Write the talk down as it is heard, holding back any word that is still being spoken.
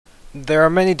There are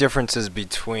many differences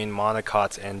between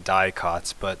monocots and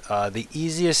dicots, but the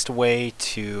easiest way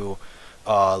to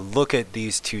look at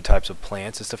these two types of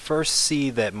plants is to first see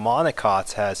that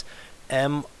monocots has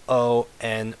MONO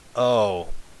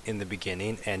in the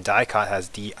beginning, and dicot has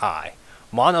DI.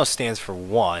 Mono stands for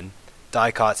one,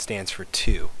 dicot stands for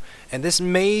two. And this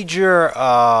major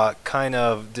kind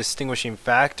of distinguishing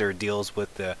factor deals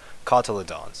with the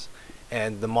cotyledons.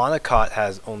 And the monocot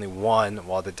has only one,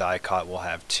 while the dicot will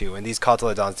have two. And these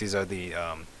cotyledons, these are the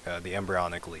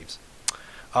embryonic leaves.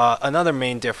 Another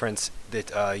main difference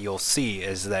that you'll see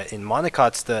is that in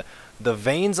monocots, the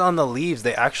veins on the leaves,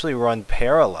 they actually run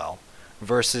parallel,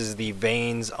 versus the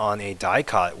veins on a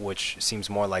dicot, which seems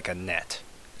more like a net,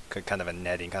 kind of a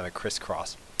netting, kind of a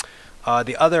crisscross.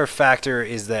 The other factor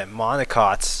is that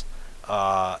monocots,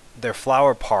 their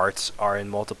flower parts are in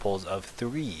multiples of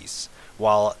threes,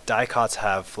 while dicots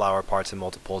have flower parts in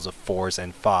multiples of fours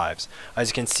and fives. As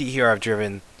you can see here,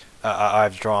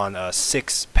 I've drawn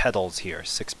 6 petals here,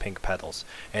 6 pink petals,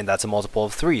 and that's a multiple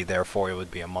of 3, therefore it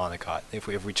would be a monocot.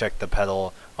 If we check the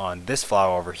petal on this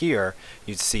flower over here,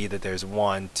 you'd see that there's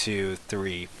 1, 2,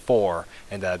 3, 4,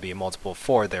 and that would be a multiple of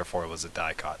 4, therefore it was a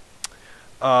dicot.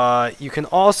 You can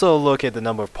also look at the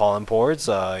number of pollen pores.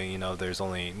 There's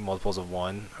only multiples of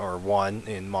 1, or 1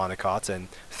 in monocots and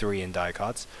 3 in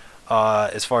dicots.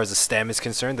 As far as the stem is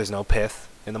concerned, there's no pith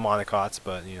in the monocots,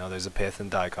 but there's a pith in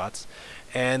dicots.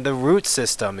 And the root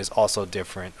system is also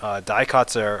different.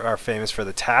 Dicots are famous for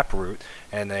the tap root,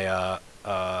 and a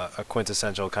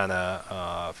quintessential kind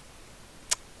of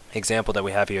example that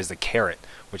we have here is the carrot,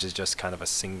 which is just kind of a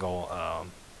single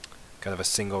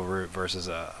root versus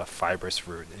a fibrous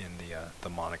root in the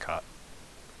monocot.